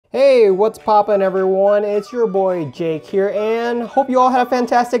Hey, what's poppin' everyone? It's your boy Jake here, and hope you all had a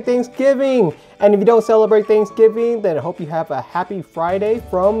fantastic Thanksgiving. And if you don't celebrate Thanksgiving, then I hope you have a happy Friday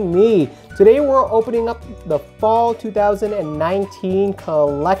from me. Today we're opening up the Fall 2019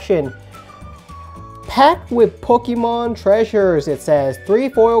 collection. Packed with Pokemon treasures, it says 3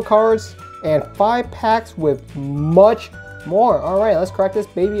 foil cards and 5 packs with much more. Alright, let's crack this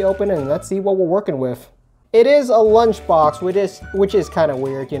baby open and let's see what we're working with. It is a lunchbox, which is kind of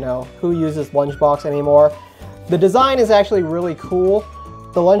weird, you know, who uses lunchbox anymore. The design is actually really cool.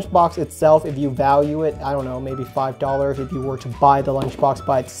 The lunchbox itself, if you value it, I don't know, maybe $5 if you were to buy the lunchbox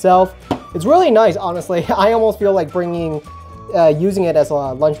by itself. It's really nice, honestly. I almost feel like using it as a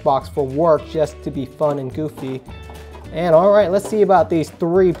lunchbox for work just to be fun and goofy. And alright, let's see about these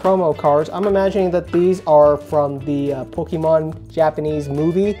 3 promo cards. I'm imagining that these are from the Pokemon Japanese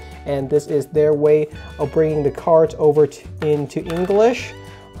movie, and this is their way of bringing the cards over into English.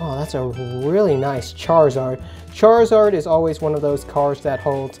 Oh, that's a really nice Charizard. Charizard is always one of those cards that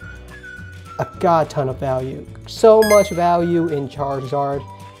holds a god ton of value. So much value in Charizard.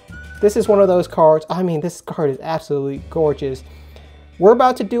 This is one of those cards, I mean, this card is absolutely gorgeous. We're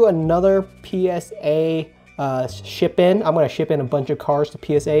about to do another PSA ship in. I'm going to ship in a bunch of cards to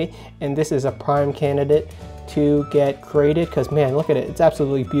PSA, and this is a prime candidate to get graded because, man, look at it. It's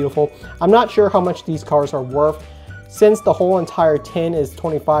absolutely beautiful. I'm not sure how much these cards are worth. Since the whole entire tin is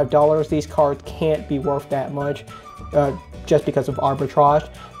 $25, these cards can't be worth that much just because of arbitrage.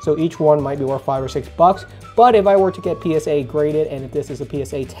 So each one might be worth $5 or $6. But if I were to get PSA graded, and if this is a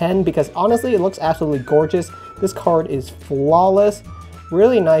PSA 10, because honestly, it looks absolutely gorgeous. This card is flawless.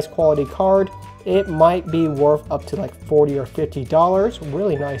 Really nice quality card. It might be worth up to like $40 or $50.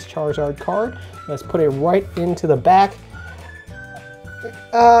 Really nice Charizard card. Let's put it right into the back.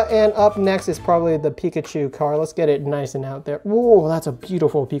 And up next is probably the Pikachu card. Let's get it nice and out there. Whoa, that's a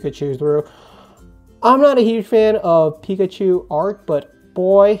beautiful Pikachu through. I'm not a huge fan of Pikachu art, but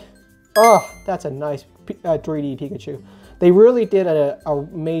boy, oh, that's a nice 3D Pikachu. They really did an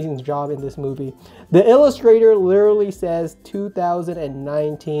amazing job in this movie. The illustrator literally says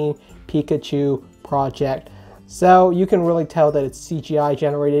 2019 Pikachu project. So you can really tell that it's CGI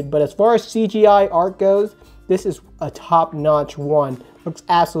generated. But as far as CGI art goes, this is a top-notch one. Looks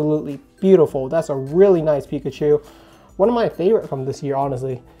absolutely beautiful. That's a really nice Pikachu. One of my favorite from this year,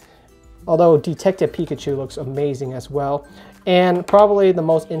 honestly. Although Detective Pikachu looks amazing as well. And probably the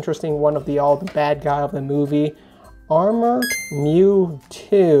most interesting one of the bad guy of the movie, Armored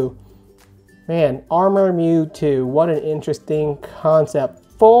Mewtwo. Man, Armored Mewtwo, what an interesting concept.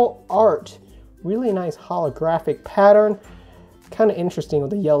 Full art, really nice holographic pattern. Kind of interesting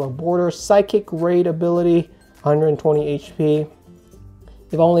with the yellow border. Psychic raid ability, 120 HP.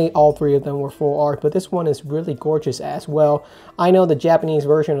 If only all 3 of them were full art, but this one is really gorgeous as well. I know the Japanese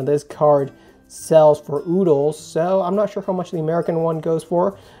version of this card sells for oodles, so I'm not sure how much the American one goes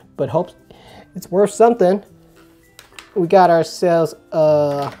for, but hope it's worth something. We got ourselves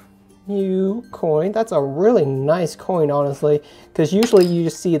a new coin. That's a really nice coin, honestly, because usually you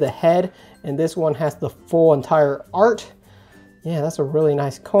just see the head, and this one has the full entire art. Yeah, that's a really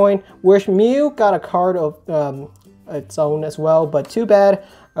nice coin. Wish Mew got a card of its own as well, but too bad.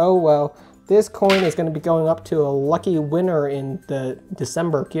 Oh well. This coin is going to be going up to a lucky winner in the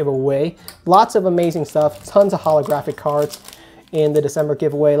December giveaway. Lots of amazing stuff. Tons of holographic cards in the December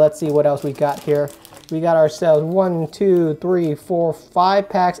giveaway. Let's see what else we got here. We got ourselves 1, 2, 3, 4, 5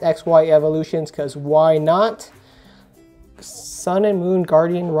 packs XY Evolutions, because why not? Sun and Moon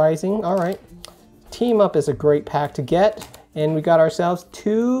Guardian Rising. All right. Team Up is a great pack to get. And we got ourselves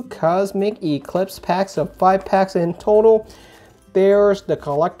 2 Cosmic Eclipse packs, so 5 packs in total. There's the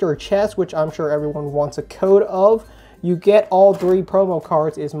collector chest, which I'm sure everyone wants a code of. You get all 3 promo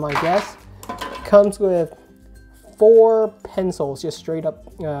cards is my guess. Comes with 4 pencils, just straight up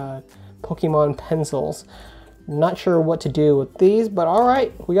Pokemon pencils. Not sure what to do with these, but all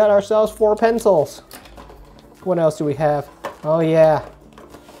right, we got ourselves 4 pencils. What else do we have? Oh yeah.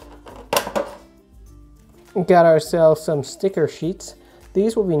 We got ourselves some sticker sheets.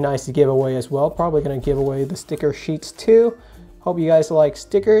 These will be nice to give away as well. Probably going to give away the sticker sheets too. Hope you guys like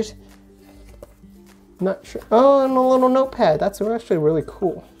stickers. Not sure. Oh, and a little notepad. That's actually really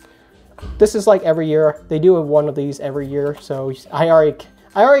cool. This is like every year. They do one of these every year, so I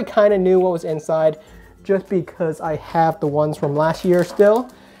already kind of knew what was inside just because I have the ones from last year still.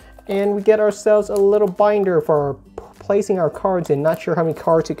 And we get ourselves a little binder for placing our cards in. Not sure how many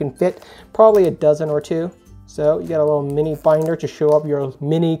cards it can fit. Probably a dozen or 2. So you got a little mini binder to show up your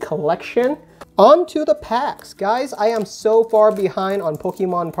mini collection. On to the packs. Guys, I am so far behind on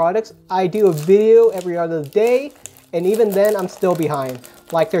Pokemon products. I do a video every other day, and even then I'm still behind.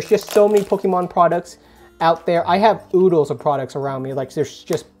 Like, there's just so many Pokemon products out there. I have oodles of products around me. Like, there's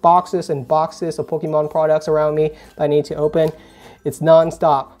just boxes and boxes of Pokemon products around me that I need to open. It's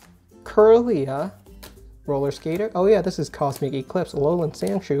non-stop. Curlia, Roller Skater. Oh yeah, this is Cosmic Eclipse, Alolan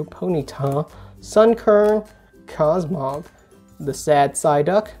Sandshrew, Ponyta, Sunkern, Cosmog, the Sad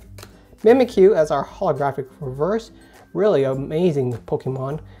Psyduck, Mimikyu as our holographic reverse. Really amazing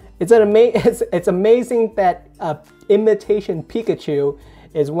Pokemon. It's amazing that imitation Pikachu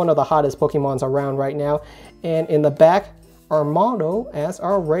is one of the hottest Pokemons around right now. And in the back, Armado as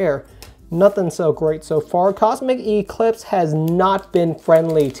our rare. Nothing so great so far. Cosmic Eclipse has not been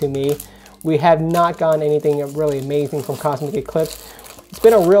friendly to me. We have not gotten anything really amazing from Cosmic Eclipse. It's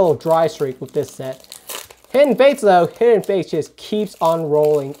been a real dry streak with this set. Hidden Fates though, Hidden Fates just keeps on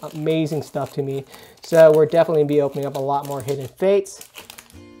rolling amazing stuff to me. So we're definitely going to be opening up a lot more Hidden Fates.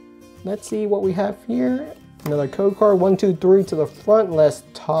 Let's see what we have here. Another code card, 1, 2, 3 to the front. Let's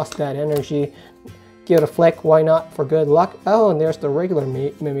toss that energy. Give it a flick, why not, for good luck. Oh, and there's the regular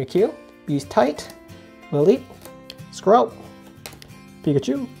Mimikyu. Beastite, Lily, Squirrel,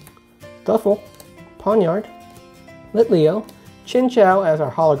 Pikachu, Stuffle, Ponyard, Litleo, Chinchou as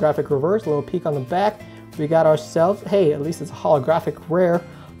our holographic reverse. A little peek on the back. We got ourselves, hey, at least it's a holographic rare,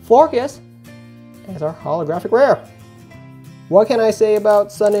 Florges as our holographic rare. What can I say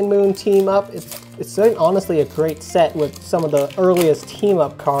about Sun and Moon Team Up? It's honestly a great set with some of the earliest Team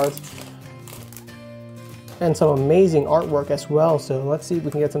Up cards. And some amazing artwork as well. So let's see if we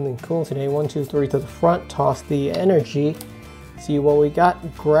can get something cool today. 1, 2, 3 to the front. Toss the energy. See what we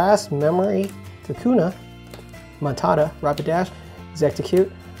got. Grass, Memory, Kakuna, Matata, Rapidash,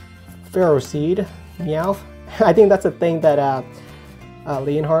 Execute, Ferroseed, Meowth. I think that's a thing that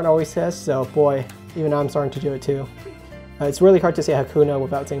Leonhardt always says. So boy, even I'm starting to do it too. It's really hard to say Hakuna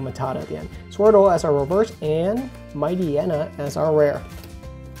without saying Matata at the end. Swirtle as our reverse and Mightyena as our rare.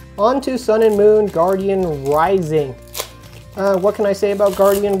 On to Sun and Moon Guardian Rising. What can I say about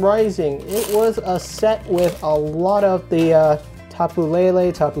Guardian Rising? It was a set with a lot of the Tapu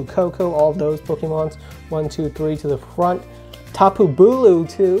Lele, Tapu Koko, all of those Pokemons. 1, 2, 3 to the front. Tapu Bulu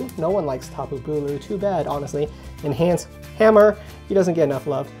too. No one likes Tapu Bulu. Too bad, honestly. Enhance Hammer. He doesn't get enough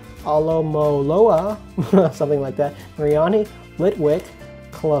love. Alomoloa, something like that. Mariani, Litwick,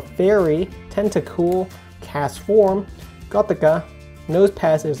 Clefairy, Tentacool, Castform, Gothika,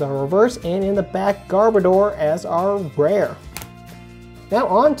 Nosepass as our reverse, and in the back, Garbodor as our rare. Now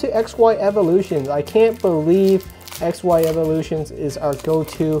on to XY Evolutions. I can't believe XY Evolutions is our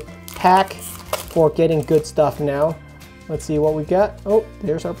go-to pack for getting good stuff now. Let's see what we got. Oh,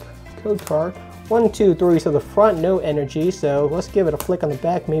 there's our code card. 1, 2, 3 to the front, no energy, so let's give it a flick on the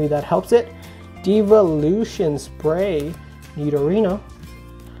back, maybe that helps it. Devolution Spray, Nidorino,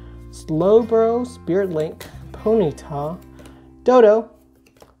 Slowbro, Spirit Link, Ponyta, Dodo,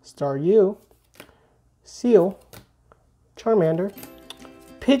 Staryu, Seal, Charmander,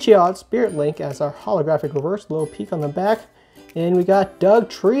 Pidgeot, Spirit Link as our holographic reverse, little peek on the back, and we got Doug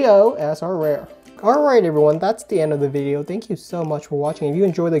Trio as our rare. Alright everyone, that's the end of the video. Thank you so much for watching. If you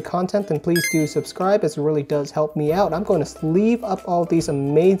enjoy the content, then please do subscribe, as it really does help me out. I'm going to sleeve up all these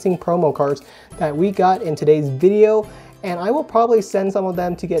amazing promo cards that we got in today's video, and I will probably send some of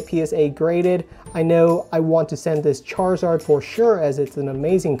them to get PSA graded. I know I want to send this Charizard for sure, as it's an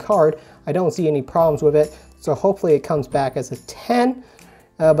amazing card. I don't see any problems with it, so hopefully it comes back as a 10,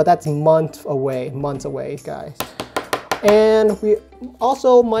 but that's months away, guys. And we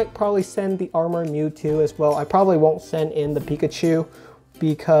also might probably send the Armor Mewtwo as well. I probably won't send in the Pikachu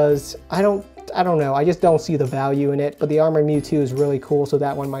because I don't know, I just don't see the value in it, but the Armor Mewtwo is really cool, so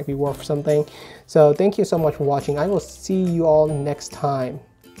that one might be worth something. So thank you so much for watching. I will see you all next time.